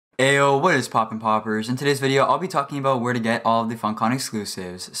Ayo, what is poppin' poppers? In today's video, I'll be talking about where to get all of the Funkon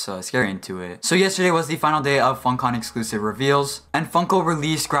exclusives, so let's get into it. So yesterday was the final day of Funkon exclusive reveals, and Funko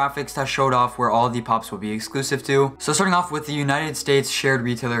released graphics that showed off where all of the pops will be exclusive to. So starting off with the United States shared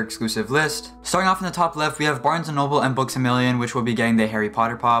retailer exclusive list. Starting off in the top left, we have Barnes & Noble and Books A Million, which will be getting the Harry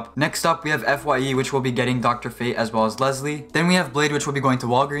Potter pop. Next up, we have FYE, which will be getting Dr. Fate as well as Leslie. Then we have Blade, which will be going to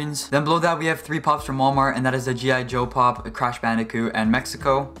Walgreens. Then below that, we have 3 pops from Walmart, and that is the G.I. Joe pop, Crash Bandicoot, and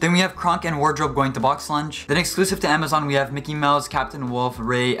Mexico. Then we have Kronk and Wardrobe going to Box Lunch. Then exclusive to Amazon, we have Mickey Mouse, Captain Wolf,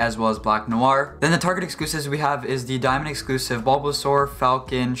 Ray, as well as Black Noir. Then the Target exclusives we have is the Diamond exclusive Bulbasaur,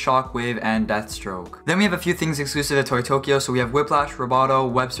 Falcon, Shockwave, and Deathstroke. Then we have a few things exclusive to Toy Tokyo, so we have Whiplash, Roboto,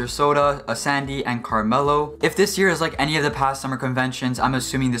 Webster Soda, a Sandy, and Carmelo. If this year is like any of the past summer conventions, I'm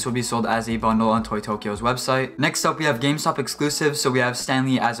assuming this will be sold as a bundle on Toy Tokyo's website. Next up, we have GameStop exclusives, so we have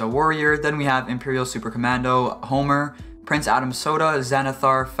Stanley as a warrior. Then we have Imperial Super Commando, Homer, Prince Adam Soda,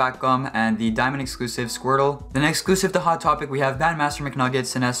 Xanathar, Fat Gum, and the Diamond exclusive Squirtle. Then exclusive to Hot Topic, we have Bandmaster McNugget,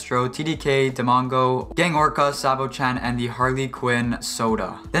 Sinestro, TDK, Demongo, Gang Orca, Sabo-chan, and the Harley Quinn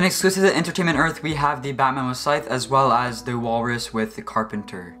Soda. Then exclusive to Entertainment Earth, we have the Batman with Scythe as well as the Walrus with the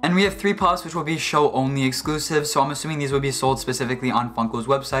Carpenter. And we have 3 pops which will be show-only exclusives, so I'm assuming these will be sold specifically on Funko's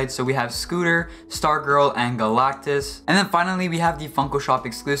website. So we have Scooter, Stargirl, and Galactus. And then finally, we have the Funko Shop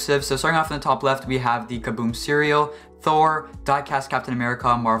exclusive. So starting off in the top left, we have the Kaboom cereal, Thor, Diecast Captain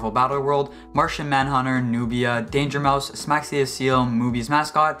America, Marvel Battle World, Martian Manhunter, Nubia, Danger Mouse, Smaxy the Seal, Movie's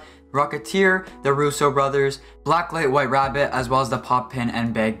mascot, Rocketeer, the Russo brothers, Blacklight White Rabbit, as well as the pop pin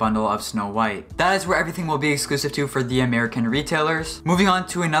and bag bundle of Snow White. That is where everything will be exclusive to for the American retailers. Moving on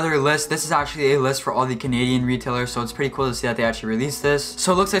to another list, this is actually a list for all the Canadian retailers, so it's pretty cool to see that they actually released this.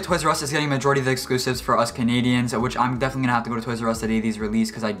 So it looks like Toys R Us is getting a majority of the exclusives for us Canadians, which I'm definitely gonna have to go to Toys R Us the day these release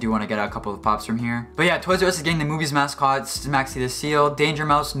because I do want to get a couple of pops from here. But yeah, Toys R Us is getting the Movies mascot, Smaxy the Seal, Danger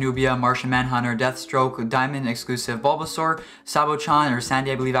Mouse, Nubia, Martian Manhunter, Deathstroke, Diamond exclusive Bulbasaur, Sabo-chan, or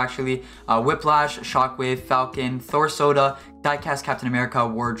Sandy I believe actually, Whiplash, Shockwave, Falcon, Thor Soda, Diecast Captain America,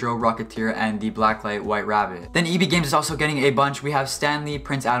 Wardrobe, Rocketeer, and the Blacklight White Rabbit. Then EB Games is also getting a bunch. We have Stanley,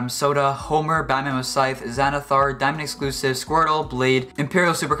 Prince Adam Soda, Homer, Batman with Scythe, Xanathar, Diamond exclusive, Squirtle, Blade,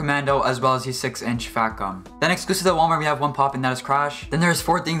 Imperial Super Commando, as well as the 6-inch Fat Gum. Then exclusive to Walmart, we have 1 pop, and that is Crash. Then there's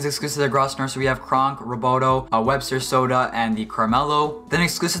 4 things exclusive to Grossner, so we have Kronk, Roboto, Webster Soda, and the Carmelo. Then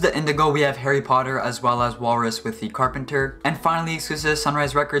exclusive to Indigo, we have Harry Potter, as well as Walrus with the Carpenter. And finally, exclusive to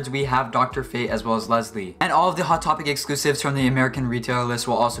Sunrise Records, we have Dr. Fate, as well as Leslie. And all of the Hot Topic exclusives from the American retailer list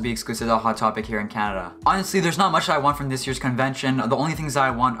will also be exclusive to Hot Topic here in Canada. Honestly, there's not much that I want from this year's convention. The only things that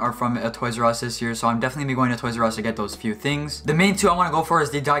I want are from Toys R Us this year, so I'm definitely be going to Toys R Us to get those few things. The main 2 I want to go for is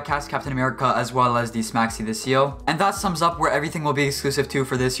the Diecast Captain America as well as the Smaxy the Seal. And that sums up where everything will be exclusive to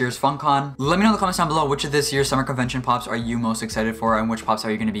for this year's Funkon. Let me know in the comments down below which of this year's summer convention pops are you most excited for and which pops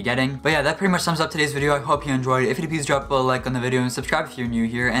are you going to be getting. But yeah, that pretty much sums up today's video. I hope you enjoyed it. If you did, please drop a like on the video and subscribe if you're new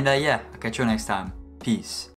here. And yeah, I'll catch you next time. Peace.